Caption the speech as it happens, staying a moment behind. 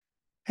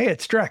Hey,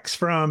 it's Drex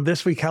from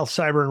This Week Health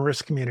Cyber and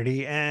Risk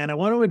Community, and I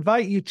want to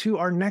invite you to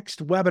our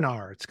next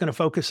webinar. It's going to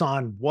focus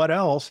on what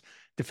else?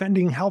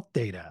 Defending health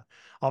data.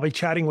 I'll be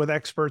chatting with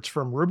experts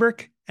from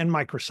Rubrik and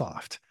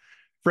Microsoft.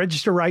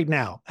 Register right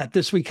now at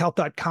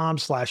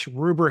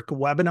thisweekhealth.com/Rubrik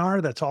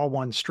webinar. That's all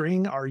one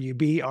string,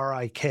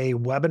 RUBRIK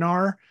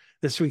webinar.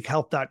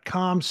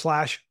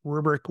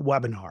 Thisweekhealth.com/Rubrik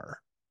webinar.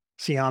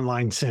 See you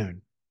online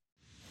soon.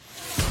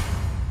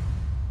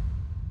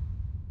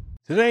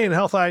 Today in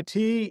Health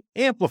IT,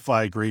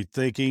 amplify great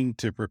thinking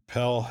to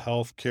propel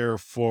healthcare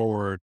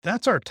forward.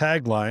 That's our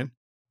tagline.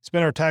 It's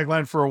been our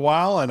tagline for a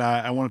while, and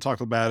I want to talk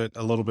about it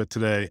a little bit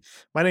today.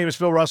 My name is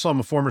Phil Russell. I'm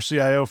a former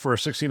CIO for a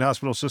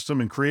 16-hospital system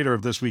and creator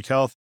of This Week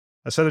Health,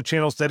 a set of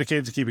channels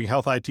dedicated to keeping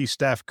health IT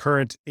staff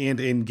current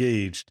and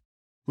engaged.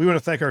 We want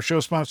to thank our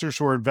show sponsors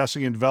who are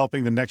investing in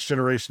developing the next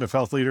generation of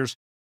health leaders: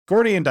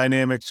 Gordian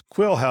Dynamics,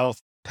 Quill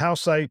Health,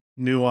 Tausight,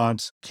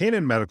 Nuance,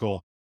 Canon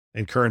Medical,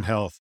 and Current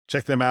Health.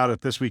 Check them out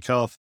at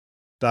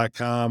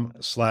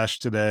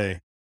thisweekhealth.com/today.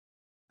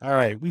 All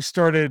right. We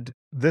started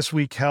This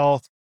Week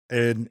Health,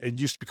 and it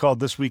used to be called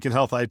This Week in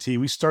Health IT.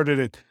 We started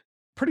it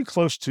pretty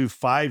close to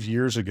 5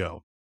 years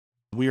ago.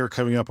 We are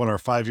coming up on our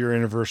 5-year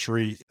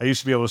anniversary. I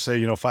used to be able to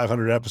say,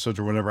 500 episodes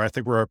or whatever. I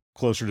think we're up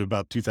closer to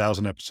about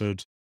 2,000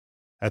 episodes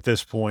at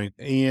this point.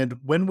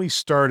 And when we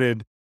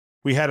started,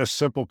 we had a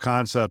simple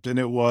concept, and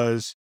it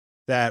was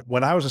that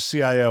when I was a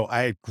CIO,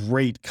 I had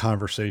great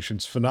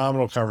conversations,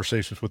 phenomenal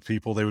conversations with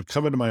people. They would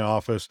come into my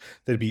office.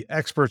 They'd be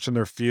experts in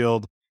their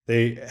field.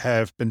 They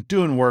have been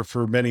doing work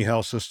for many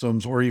health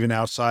systems or even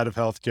outside of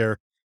healthcare.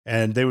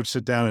 And they would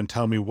sit down and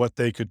tell me what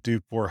they could do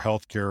for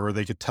healthcare, or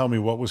they could tell me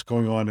what was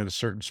going on in a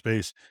certain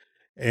space.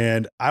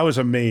 And I was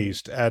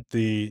amazed at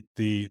the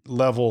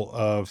level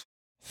of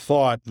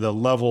thought, the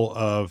level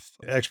of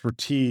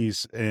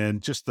expertise,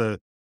 and just the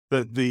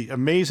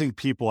amazing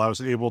people I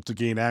was able to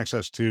gain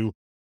access to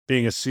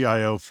being a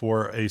CIO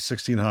for a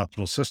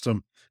 16-hospital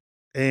system.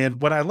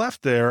 And when I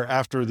left there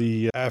after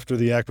the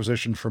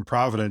acquisition from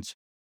Providence,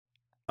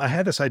 I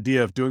had this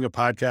idea of doing a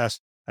podcast.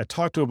 I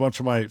talked to a bunch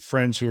of my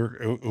friends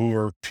who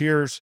are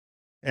peers,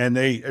 and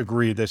they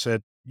agreed. They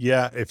said,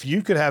 yeah, if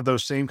you could have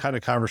those same kind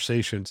of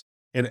conversations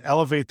and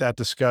elevate that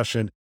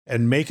discussion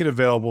and make it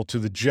available to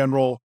the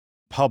general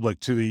public,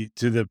 to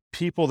the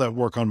people that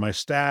work on my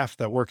staff,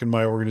 that work in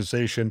my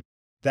organization,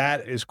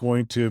 that is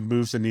going to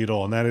move the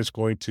needle, and that is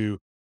going to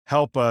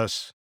help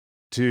us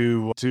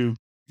to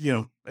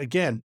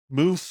again,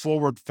 move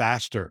forward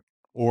faster,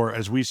 or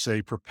as we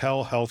say,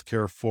 propel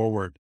healthcare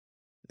forward.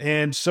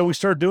 And so we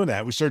started doing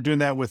that. We started doing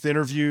that with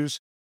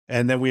interviews,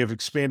 and then we have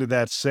expanded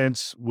that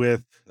since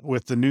with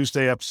the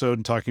Newsday episode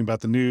and talking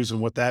about the news and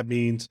what that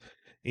means.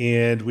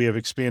 And we have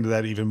expanded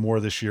that even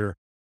more this year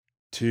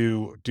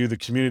to do the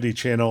community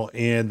channel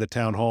and the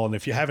town hall. And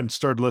if you haven't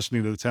started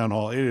listening to the town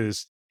hall, it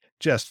is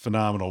just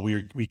phenomenal.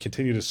 We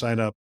continue to sign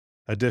up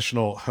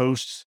additional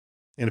hosts.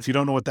 And if you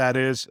don't know what that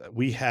is,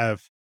 we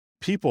have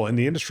people in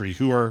the industry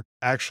who are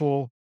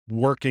actual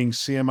working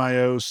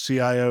CMIOs,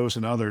 CIOs,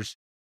 and others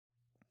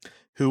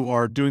who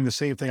are doing the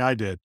same thing I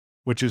did,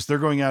 which is they're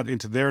going out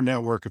into their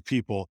network of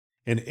people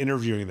and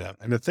interviewing them.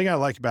 And the thing I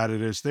like about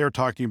it is they're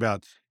talking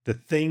about the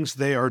things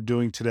they are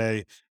doing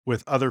today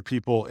with other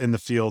people in the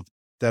field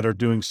that are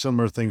doing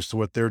similar things to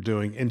what they're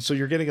doing. And so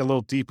you're getting a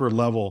little deeper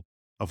level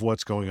of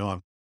what's going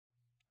on.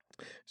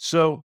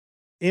 So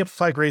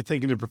amplify great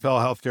thinking to propel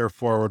healthcare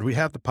forward. We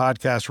have the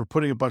podcast. We're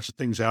putting a bunch of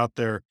things out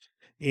there.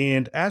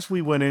 And as we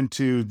went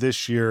into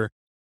this year,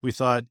 we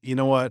thought, you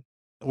know what,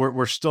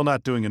 we're still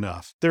not doing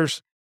enough.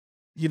 There's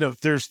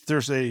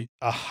a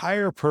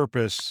higher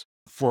purpose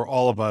for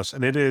all of us.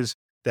 And it is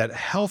that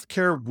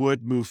healthcare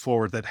would move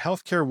forward, that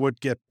healthcare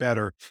would get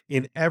better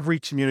in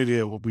every community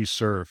that we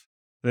serve.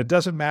 And it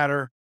doesn't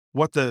matter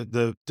what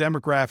the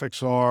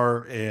demographics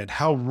are and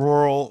how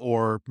rural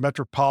or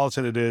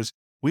metropolitan it is.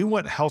 We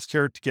want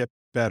healthcare to get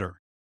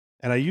better.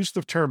 And I use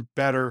the term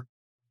better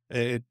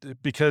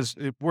because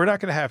we're not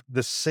going to have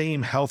the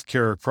same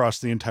healthcare across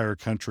the entire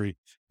country,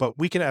 but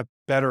we can have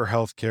better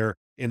healthcare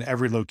in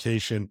every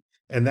location.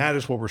 And that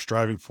is what we're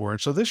striving for.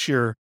 And so this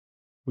year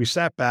we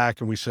sat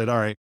back and we said, all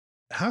right,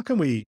 how can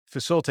we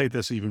facilitate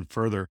this even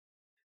further?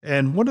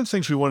 And one of the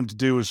things we wanted to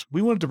do is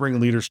we wanted to bring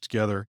leaders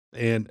together,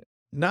 and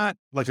not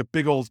like a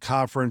big old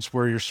conference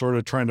where you're sort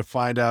of trying to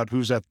find out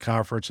who's at the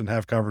conference and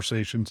have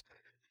conversations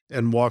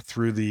and walk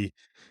through the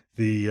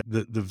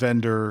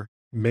vendor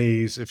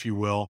maze, if you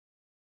will.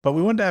 But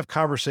we wanted to have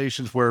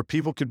conversations where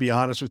people could be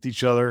honest with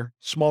each other,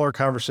 smaller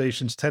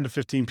conversations, 10 to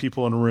 15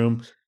 people in a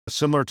room,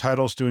 similar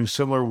titles doing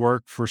similar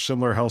work for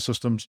similar health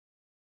systems,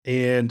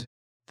 and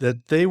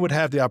that they would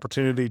have the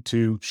opportunity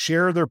to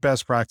share their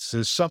best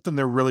practices, something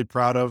they're really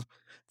proud of,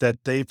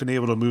 that they've been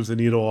able to move the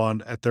needle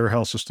on at their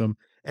health system.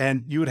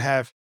 And you would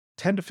have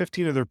 10 to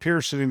 15 of their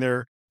peers sitting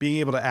there being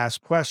able to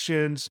ask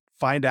questions,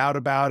 find out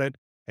about it,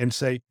 and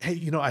say,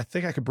 hey, I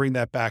think I could bring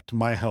that back to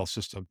my health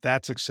system.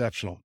 That's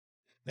exceptional.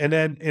 And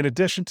then in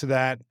addition to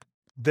that,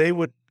 they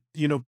would,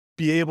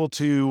 be able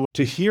to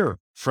hear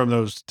from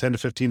those 10 to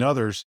 15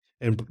 others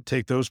and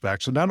take those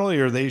back. So not only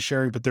are they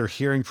sharing, but they're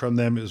hearing from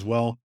them as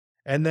well.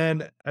 and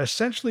then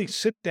essentially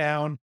sit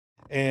down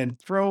and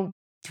throw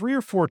 3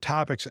 or 4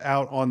 topics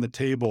out on the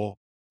table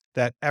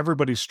that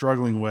everybody's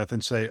struggling with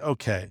and say,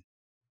 okay,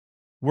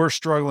 we're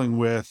struggling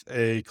with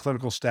a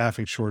clinical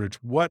staffing shortage.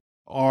 What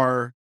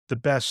are the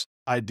best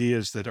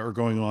ideas that are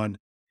going on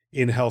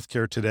in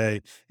healthcare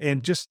today?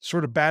 And just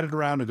sort of bat it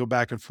around and go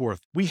back and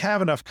forth. We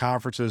have enough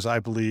conferences, I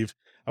believe.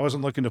 I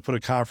wasn't looking to put a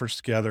conference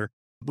together.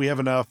 We have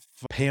enough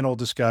panel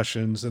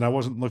discussions, and I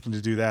wasn't looking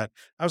to do that.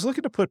 I was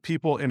looking to put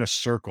people in a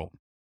circle.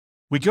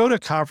 We go to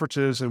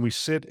conferences and we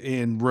sit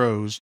in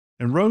rows,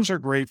 and rows are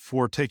great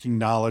for taking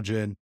knowledge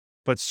in,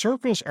 but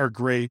circles are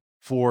great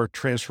for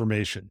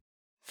transformation,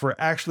 for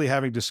actually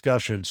having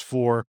discussions,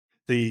 for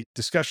the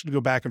discussion to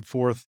go back and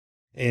forth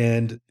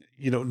and,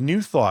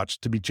 new thoughts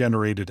to be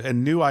generated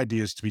and new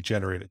ideas to be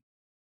generated.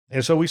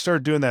 And so we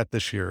started doing that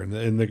this year.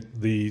 And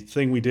the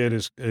thing we did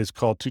is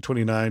called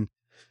 229,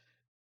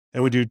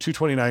 and we do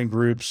 229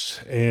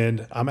 groups,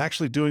 and I'm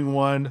actually doing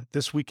one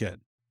this weekend.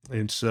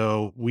 And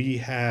so we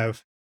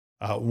have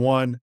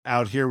one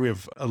out here. We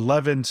have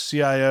 11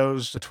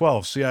 CIOs,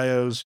 12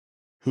 CIOs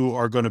who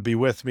are going to be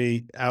with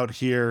me out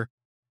here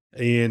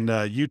in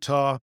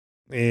Utah.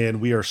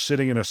 And we are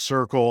sitting in a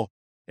circle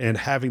and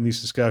having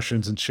these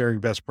discussions and sharing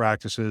best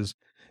practices.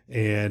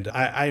 And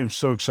I am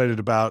so excited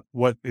about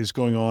what is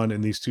going on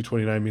in these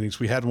 229 meetings.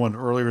 We had one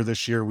earlier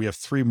this year. We have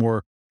 3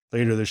 more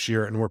later this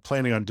year, and we're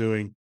planning on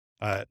doing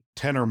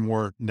 10 or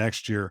more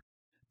next year,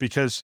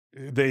 because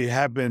they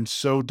have been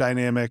so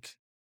dynamic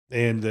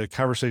and the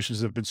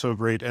conversations have been so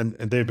great, and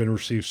they've been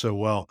received so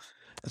well.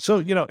 So,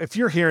 if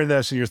you're hearing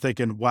this and you're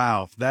thinking,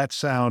 wow, that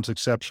sounds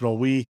exceptional,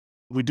 we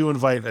do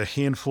invite a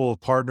handful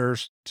of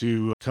partners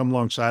to come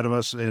alongside of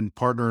us and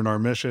partner in our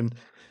mission.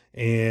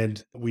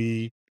 And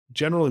we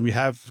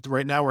have,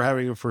 right now we're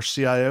having them for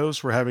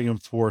CIOs, we're having them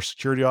for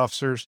security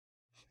officers,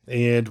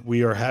 and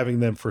we are having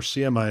them for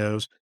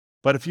CMIOs.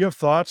 But if you have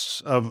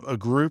thoughts of a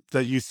group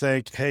that you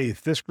think, hey,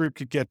 if this group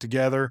could get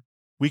together,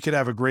 we could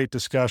have a great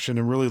discussion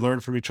and really learn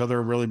from each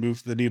other and really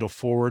move the needle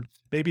forward.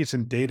 Maybe it's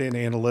in data and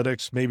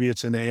analytics. Maybe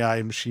it's in AI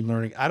and machine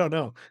learning. I don't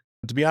know.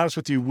 To be honest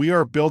with you, we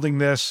are building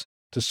this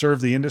to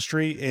serve the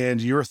industry,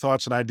 and your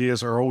thoughts and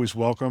ideas are always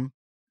welcome.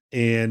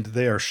 And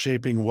they are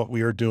shaping what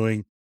we are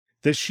doing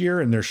this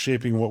year, and they're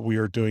shaping what we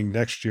are doing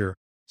next year.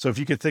 So if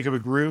you could think of a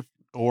group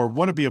or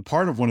want to be a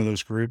part of one of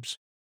those groups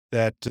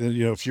that,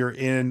 if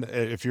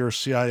you're a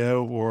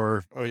CIO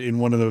or in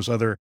one of those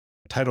other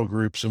title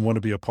groups and want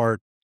to be a part,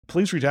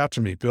 please reach out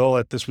to me,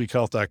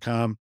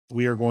 bill@thisweekhealth.com.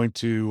 We are going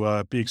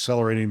to be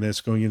accelerating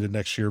this going into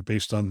next year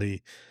based on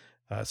the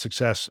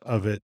success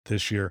of it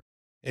this year.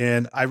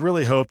 And I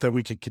really hope that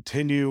we can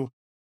continue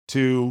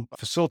to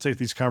facilitate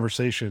these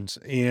conversations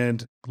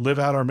and live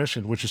out our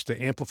mission, which is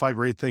to amplify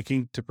great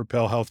thinking to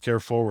propel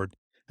healthcare forward.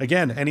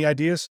 Again, any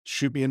ideas,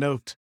 shoot me a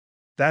note.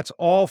 That's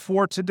all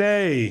for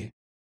today.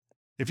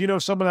 If you know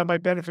someone that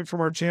might benefit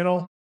from our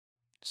channel,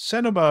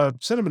 send them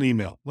an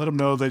email. Let them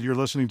know that you're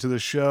listening to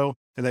this show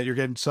and that you're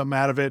getting something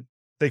out of it.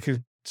 They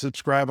can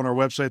subscribe on our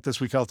website,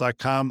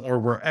 thisweekhealth.com, or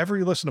wherever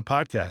you listen to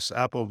podcasts,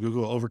 Apple,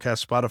 Google,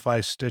 Overcast,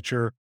 Spotify,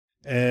 Stitcher,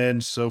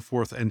 and so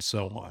forth and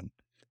so on.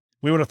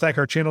 We want to thank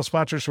our channel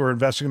sponsors who are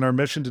investing in our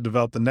mission to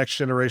develop the next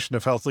generation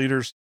of health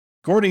leaders: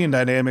 Gordian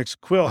Dynamics,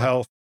 Quill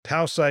Health,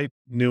 Tausight,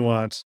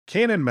 Nuance,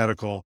 Canon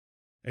Medical,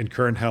 and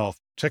Current Health.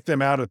 Check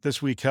them out at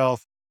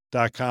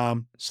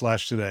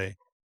thisweekhealth.com/today.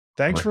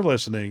 Thanks for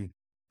listening.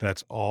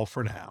 That's all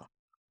for now.